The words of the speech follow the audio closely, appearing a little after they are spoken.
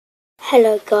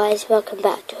Hello guys, welcome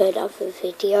back to another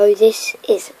video. This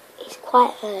is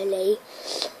quite early,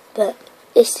 but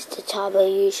this is the time I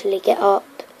usually get up.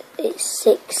 It's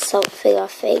 6 something, I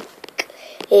think.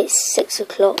 It's 6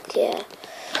 o'clock, yeah.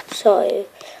 So,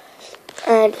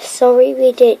 and sorry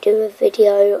we didn't do a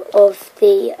video of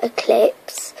the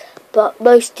eclipse, but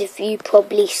most of you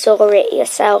probably saw it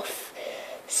yourself.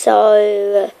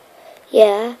 So,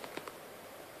 yeah.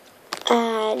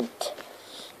 And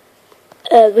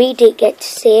we didn't get to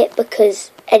see it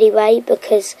because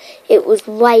it was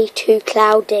way too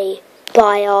cloudy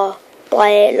by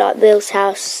Will's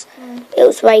house. It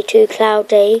was way too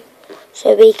cloudy,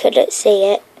 so we couldn't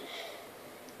see it.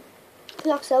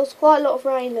 Like there was quite a lot of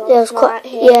rain last night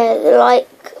here. Yeah,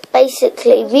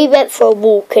 basically we went for a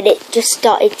walk and it just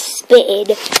started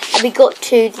spitting, and we got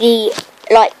to the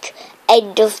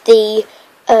end of the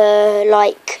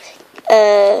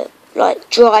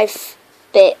drive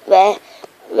bit where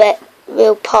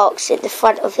Will parks in the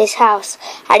front of his house,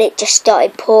 and it just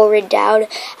started pouring down.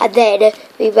 And then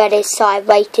we went inside,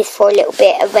 waited for a little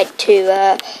bit, and went to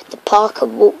the park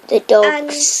and walked the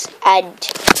dogs and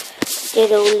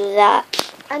did all of that.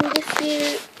 And if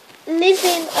you live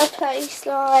in a place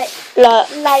like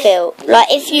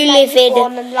if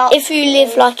you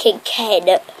live like in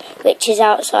Kent, which is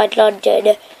outside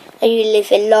London, and you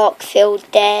live in Larkfield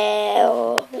there,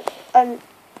 or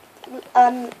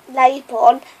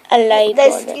Labourn.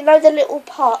 There's, you know, the little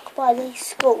park by the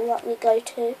school that we go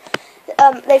to.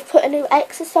 They've put a new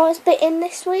exercise bit in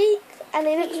this week, and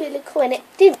it looks really cool. And it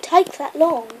didn't take that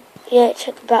long. Yeah, it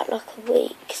took about like a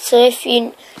week. So if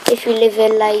you live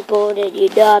in Labourn and you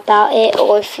know about it,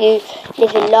 or if you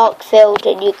live in Larkfield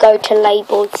and you go to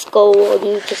Labourn school, or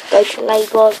you just go to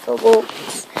Labourn for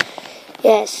walks,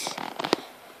 yes.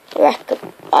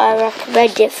 I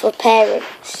recommend it for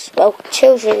parents, well,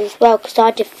 children as well, because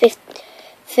I did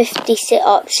 50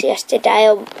 sit-ups yesterday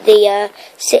on the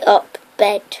sit-up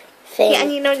bed thing. Yeah,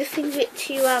 and you know the thing which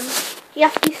you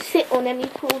have to sit on and you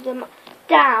pull them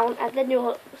down, and then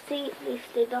your seat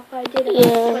lifted up. I did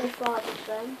about 25 of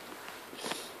them.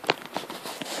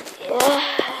 Yeah.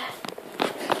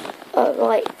 I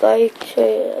might go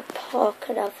to a park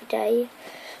another day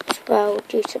as well,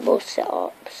 do some more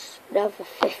sit-ups. Another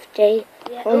 50.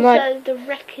 Yeah, also the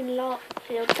Rec in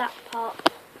Larkfield, that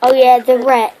part. Oh yeah, the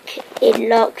Rec in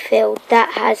Larkfield,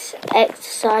 that has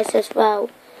exercise as well.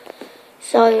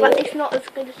 So, but it's not as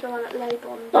good as the one at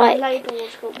Labourn.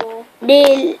 Labourn's got more.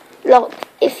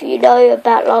 If you know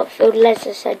about Larkfield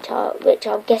Leisure Centre, which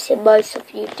I'm guessing most of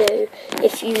you do,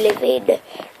 if you live in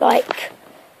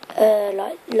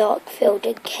Larkfield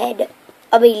and Kent,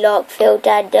 Larkfield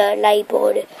and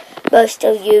Labourn, most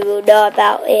of you will know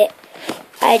about it.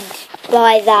 And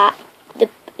by that,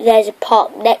 there's a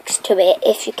park next to it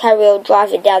if you carry on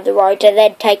driving down the road and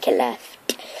then take a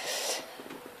left.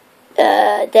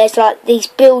 There's these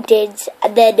buildings,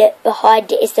 and then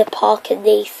behind it is the park and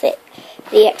the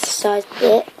exercise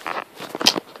bit.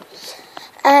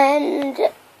 And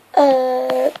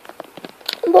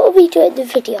what are we doing the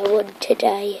video on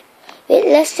today?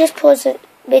 We're just going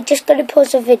to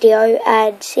pause the video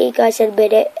and see you guys in a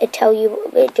minute and tell you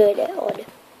what we're doing it on.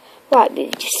 Right,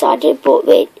 we've decided what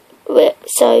we're doing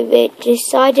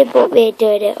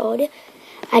it on,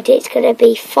 and it's going to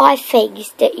be 5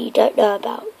 things that you don't know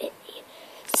about me.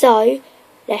 So,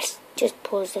 let's just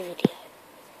pause the video.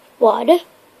 1,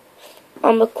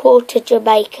 I'm a quarter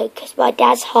Jamaican because my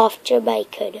dad's half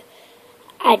Jamaican,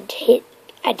 and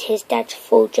his dad's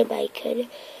full Jamaican.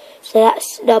 So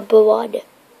that's number 1.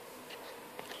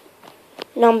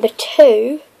 Number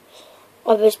 2,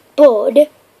 I was born in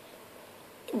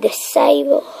the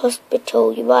same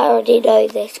hospital. You might already know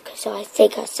this because I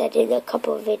think I said in a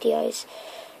couple of videos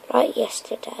like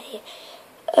yesterday.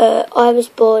 I was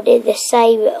born in the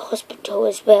same hospital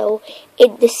as Will,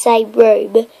 in the same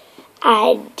room,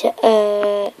 and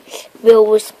Will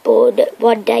was born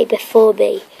one day before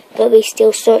me, but we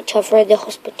still saw each other in the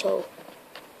hospital.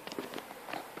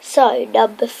 So,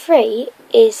 number 3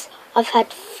 is I've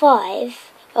had 5.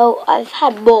 Oh, I've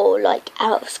had more,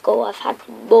 out of school. I've had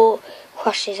more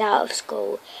crushes out of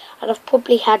school. And I've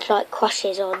probably had,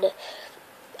 crushes on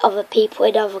other people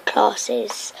in other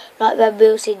classes. Like when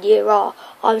we was in Year R,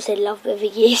 I was in love with a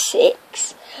Year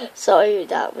 6. So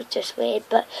that was just weird.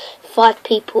 But 5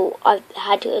 people I've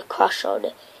had a crush on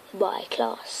in my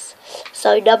class.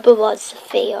 So number 1's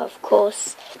Sophia, of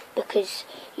course, because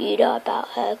you know about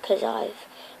her, because I've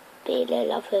been in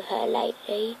love with her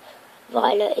lately.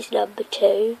 Violet is number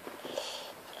 2.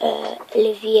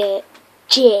 Olivia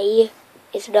G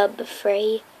is number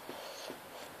 3.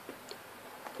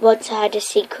 Once I had a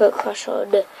secret crush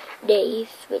on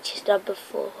Neve, which is number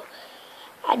 4.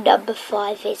 And number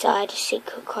 5 is I had a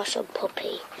secret crush on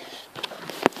Poppy.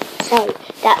 So,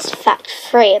 that's fact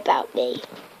 3 about me.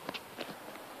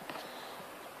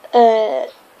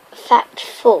 Fact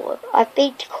 4. I've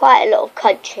been to quite a lot of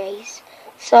countries.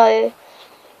 So,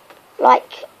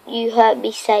 like you heard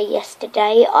me say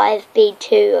yesterday, I've been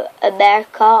to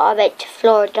America. I went to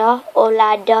Florida,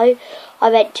 Orlando. I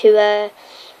went to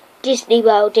Disney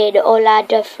World in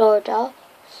Orlando, Florida.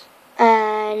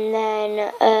 And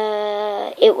then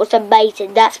it was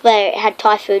amazing. That's where it had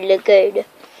Typhoon Lagoon.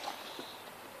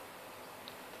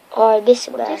 Oh, I miss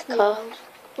America.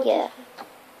 Yeah.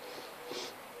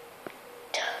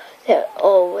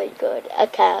 Oh my god.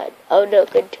 Okay, I'm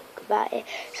not going to talk about it.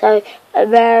 So,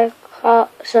 America,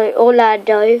 so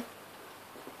Orlando.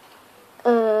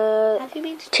 Have you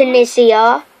been to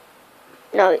Tunisia.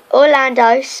 No,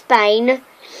 Orlando, Spain.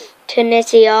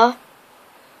 Tunisia.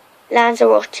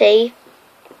 Lanzarote.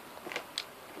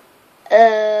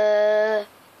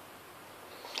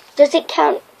 Does it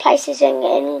count places in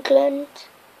England?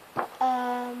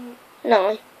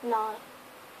 No. No.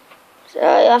 So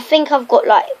I think I've got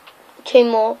like 2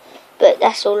 more, but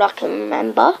that's all I can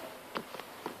remember.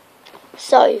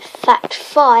 So fact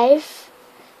 5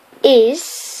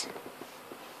 is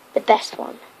the best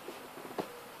one.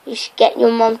 You should get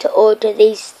your mum to order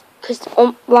these, because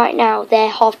right now they're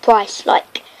half price.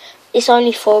 Like, it's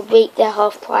only for a week, they're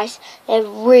half price. They're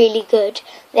really good.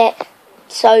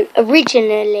 So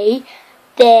originally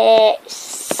they're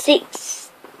 £60,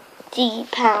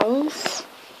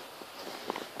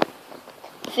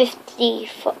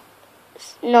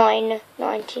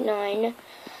 £59.99.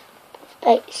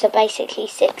 So basically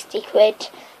 60 quid,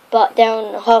 but they're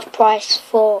on half price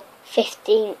for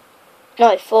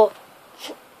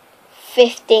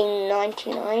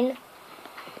 £15.99,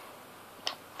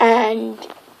 and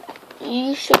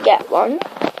you should get one.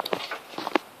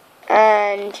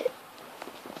 And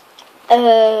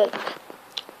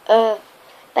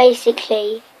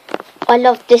basically, I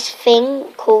love this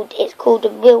thing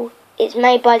it's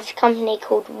made by this company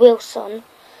called Wilson,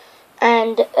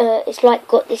 and it's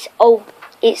like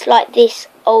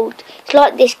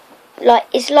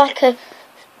a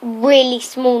really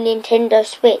small Nintendo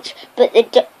Switch, but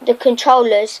the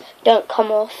controllers don't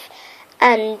come off,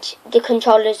 and the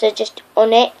controllers are just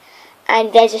on it,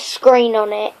 and there's a screen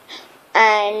on it,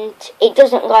 and it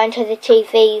doesn't go into the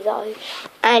TV though,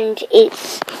 and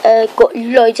it's got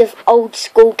loads of old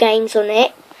school games on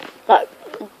it, like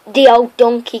the old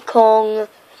Donkey Kong,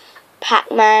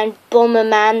 Pac-Man,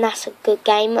 Bomberman. That's a good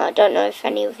game. I don't know if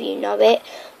any of you know it,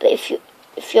 but if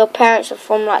your parents are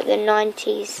from like the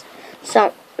 90s,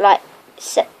 like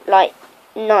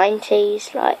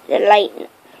 90s, like the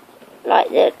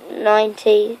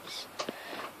 90s,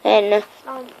 then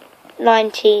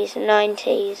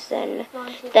 90s, then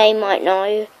they might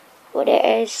know what it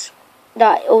is,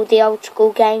 like all the old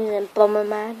school games and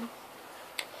Bomberman.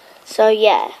 So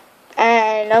yeah,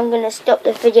 and I'm gonna stop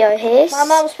the video here. My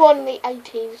mum was born in the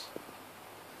 80s.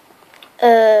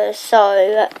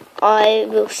 So I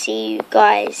will see you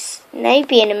guys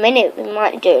maybe in a minute. We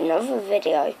might do another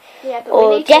video, yeah, but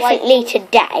or definitely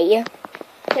today.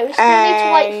 Yeah, we still need to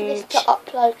wait for this to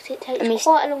upload because it takes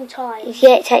quite a long time.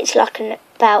 Yeah, it takes like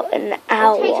about an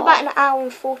hour. It takes about an hour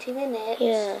and 40 minutes.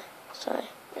 Yeah. So,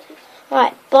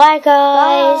 right. Bye,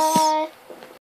 guys. Bye.